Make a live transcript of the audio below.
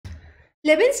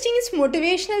Leibenstein's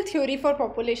motivational theory for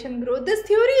population growth. This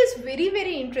theory is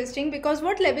very interesting because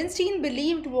what Leibenstein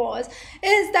believed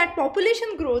is that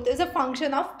population growth is a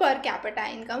function of per capita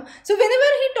income. So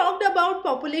whenever he talked about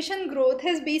population growth,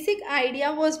 his basic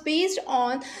idea was based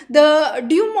on the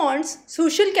Dumont's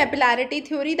social capillarity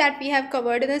theory that we have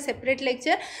covered in a separate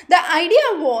lecture. The idea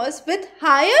was with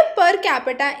higher per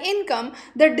capita income,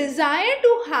 the desire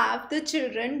to have the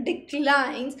children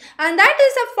declines, and that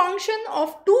is a function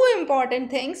of two important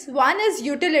things. One is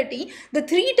utility, the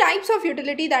three types of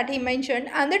utility that he mentioned,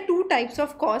 and the two types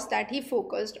of cost that he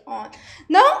focused on.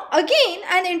 Now again,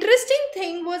 an interesting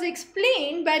thing was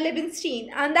explained by Leibenstein,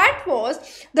 and that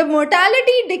was the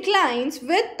mortality declines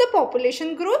with the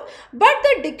population growth, but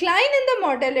the decline in the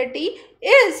mortality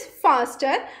is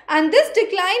faster, and this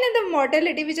decline in the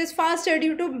mortality, which is faster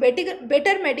due to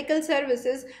better medical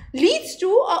services, leads to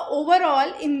an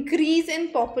overall increase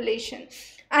in population.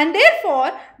 And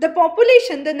therefore, the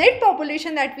population, the net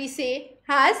population that we say,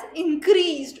 has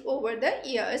increased over the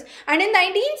years. And in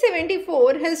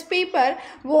 1974, his paper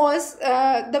was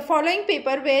the following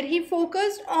paper, where he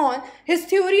focused on his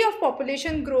theory of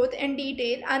population growth in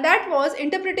detail, and that was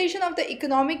interpretation of the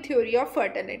economic theory of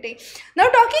fertility. Now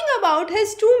talking about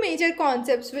his two major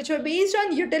concepts, which were based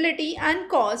on utility and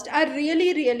cost, are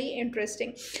really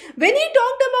interesting. When he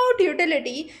talked about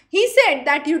utility, he said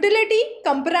that utility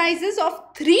comprises of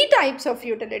three types of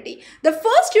utility. The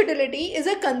first utility is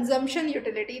a consumption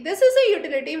utility. This is a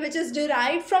utility which is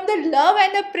derived from the love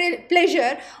and the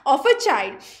pleasure of a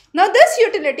child. Now this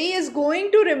utility is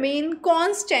going to remain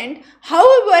constant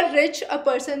however rich a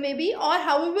person may be, or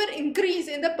however increase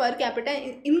in the per capita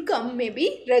income may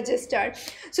be registered.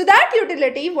 So that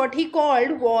utility, what he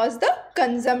called, was the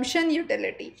consumption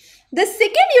utility. The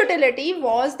second utility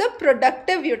was the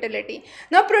productive utility.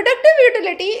 Now productive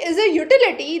utility is a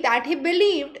utility that he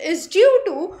believed is due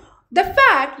to the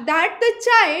fact that the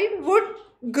child would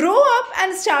grow up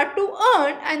and start to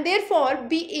earn, and therefore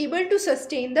be able to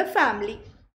sustain the family.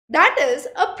 That is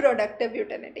a productive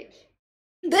utility.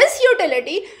 This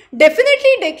utility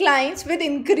definitely declines with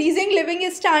increasing living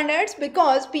standards,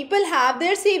 because people have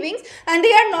their savings and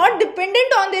they are not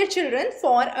dependent on their children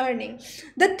for earning.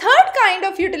 The third kind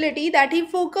of utility that he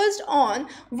focused on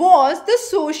was the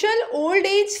social old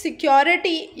age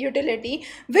security utility,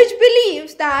 which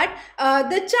believes that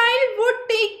the child would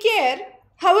take care.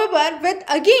 However, with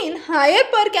again higher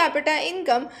per capita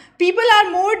income, people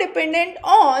are more dependent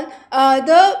on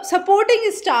the supporting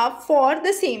staff for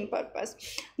the same purpose.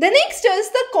 The next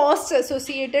is the costs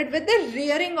associated with the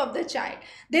rearing of the child.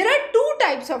 There are two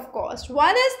types of cost.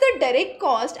 One is the direct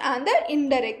cost and the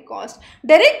indirect cost.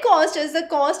 Direct cost is the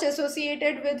cost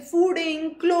associated with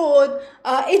fooding, clothes,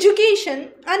 education,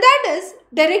 and that is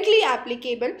directly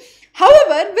applicable.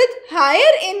 However, with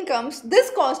higher incomes,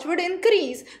 this cost would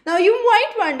increase. Now you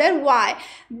might wonder why.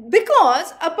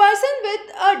 Because a person with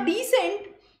a decent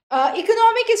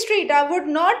economic strata would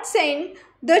not send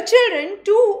the children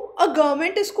to a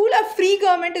government school, a free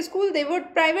government school. They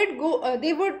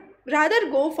would rather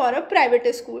go for a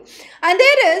private school. And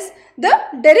there is the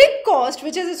direct cost,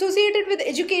 which is associated with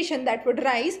education, that would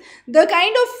rise. The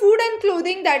kind of food and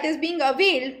clothing that is being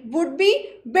availed would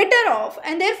be better off,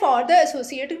 and therefore the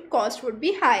associated cost would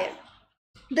be higher.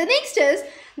 The next is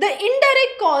the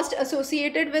indirect cost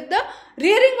associated with the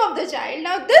rearing of the child.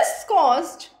 Now this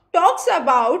cost talks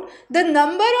about the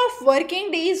number of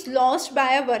working days lost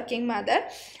by a working mother.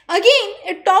 Again,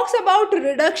 it talks about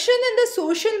reduction in the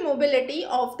social mobility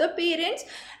of the parents,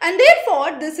 and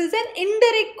therefore this is an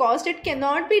indirect cost. It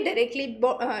cannot be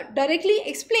directly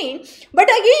explained, but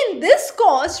again this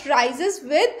cost rises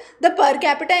with the per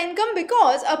capita income,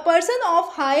 because a person of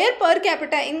higher per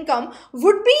capita income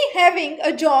would be having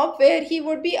a job where he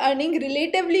would be earning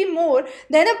relatively more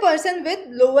than a person with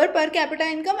lower per capita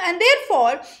income, and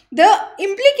therefore the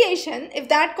implication, if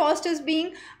that cost is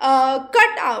being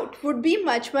cut out, would be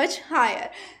much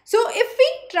higher. So if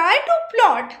we try to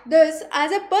plot this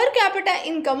as a per capita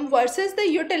income versus the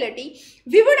utility,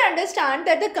 we would understand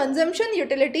that the consumption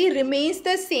utility remains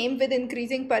the same with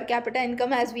increasing per capita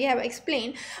income, as we have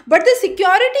explained, but the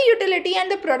security utility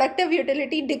and the productive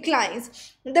utility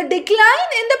declines. The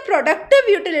decline in the productive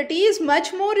utility is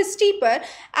much more steeper,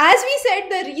 as we said,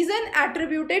 the reason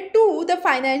attributed to the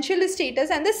financial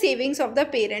status and the savings of the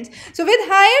parents. So with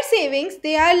higher savings,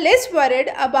 they are less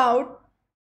worried about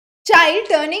child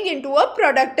turning into a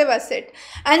productive asset.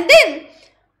 And then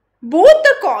both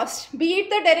the cost, be it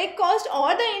the direct cost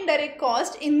or the indirect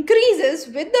cost, increases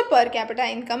with the per capita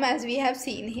income, as we have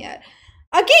seen here.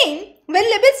 Again, when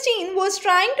Leibenstein was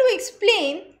trying to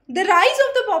explain the rise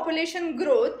of the population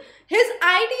growth, his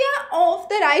idea of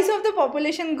the rise of the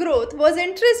population growth was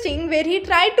interesting, where he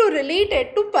tried to relate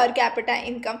it to per capita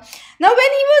income. Now,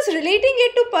 when he was relating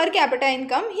it to per capita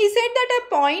income, he said that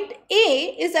a point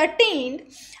A is attained,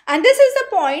 and this is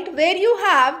the point where you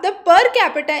have the per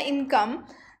capita income.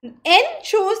 N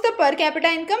shows the per capita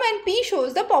income and P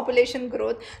shows the population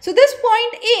growth. So this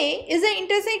point A is an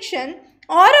intersection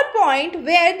or a point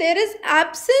where there is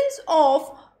absence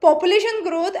of population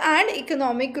growth and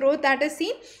economic growth that is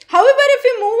seen. However, if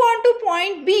we move on to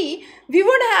point B, we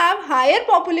would have higher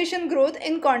population growth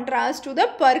in contrast to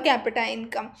the per capita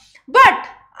income. But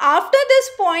after this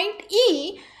point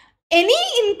E, any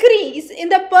increase in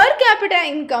the per capita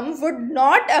income would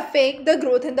not affect the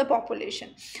growth in the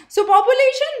population. So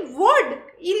population would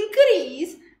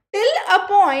increase till a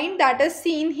point that is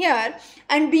seen here,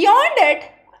 and beyond it,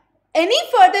 any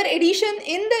further addition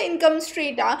in the income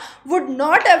strata would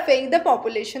not affect the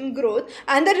population growth,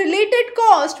 and the related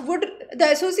cost the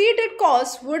associated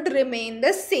costs would remain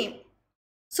the same.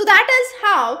 So that is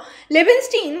how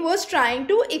Leibenstein was trying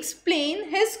to explain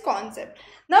his concept.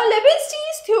 Now,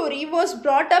 Leibenstein's theory was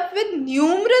brought up with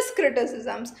numerous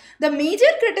criticisms. The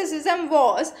major criticism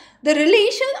was the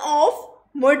relation of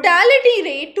mortality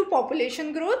rate to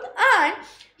population growth, and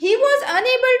he was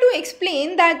unable to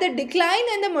explain that the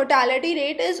decline in the mortality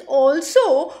rate is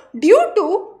also due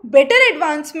to better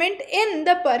advancement in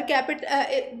the per capita,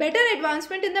 better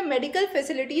advancement in the medical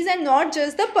facilities, and not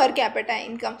just the per capita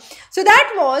income. So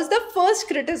that was the first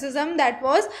criticism that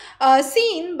was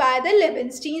seen by the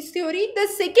Leibenstein's theory. The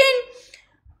second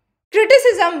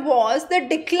criticism was the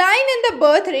decline in the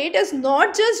birth rate is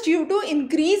not just due to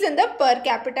increase in the per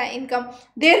capita income.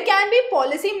 There can be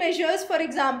policy measures, for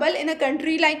example, in a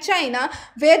country like China,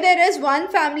 where there is one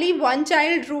family, one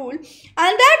child rule, and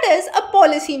that is a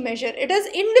policy measure. It is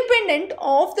independent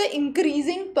of the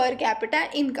increasing per capita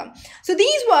income. So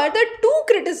these were the two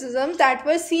criticisms that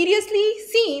were seriously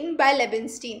seen by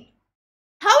Leibenstein.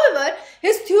 However,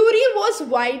 his theory was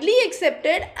widely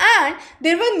accepted, and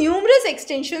there were numerous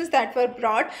extensions that were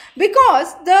brought,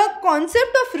 because the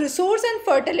concept of resource and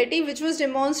fertility, which was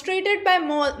demonstrated by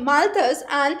Malthus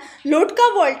and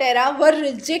Lotka-Volterra, were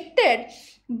rejected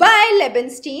by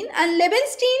Leibenstein, and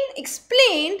Leibenstein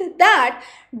explained that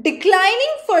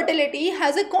declining fertility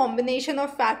has a combination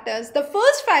of factors. The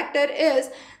first factor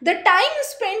is the time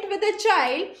spent with a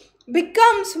child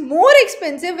becomes more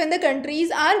expensive when the countries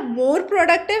are more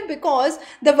productive, because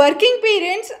the working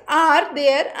parents are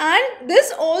there, and there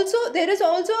is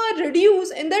also a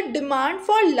reduce in the demand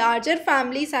for larger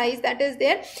family size that is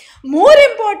there. More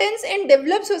importance in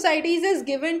developed societies is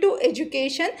given to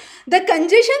education. The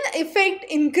congestion effect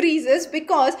increases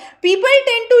because people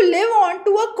tend to live on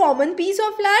to a common piece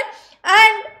of land,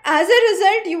 and as a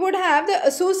result you would have the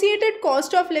associated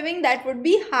cost of living that would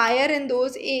be higher in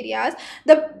those areas.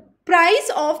 The price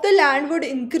of the land would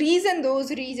increase in those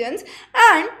regions,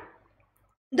 and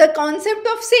the concept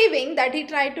of saving that he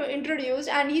tried to introduce,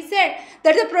 and he said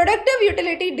that the productive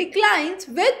utility declines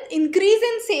with increase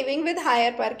in saving with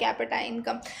higher per capita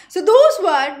income. So those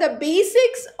were the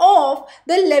basics of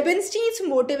the Leibenstein's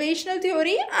motivational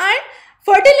theory, and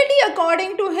fertility,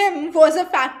 according to him, was a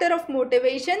factor of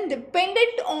motivation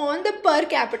dependent on the per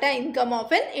capita income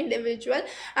of an individual,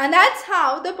 and that's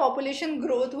how the population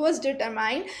growth was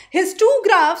determined. His two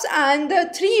graphs and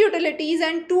the three utilities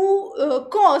and two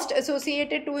costs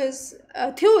associated to his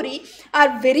theory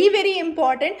are very, very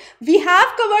important. We have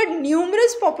covered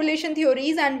numerous population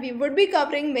theories, and we would be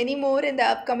covering many more in the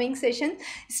upcoming session.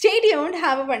 Stay tuned.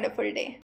 Have a wonderful day.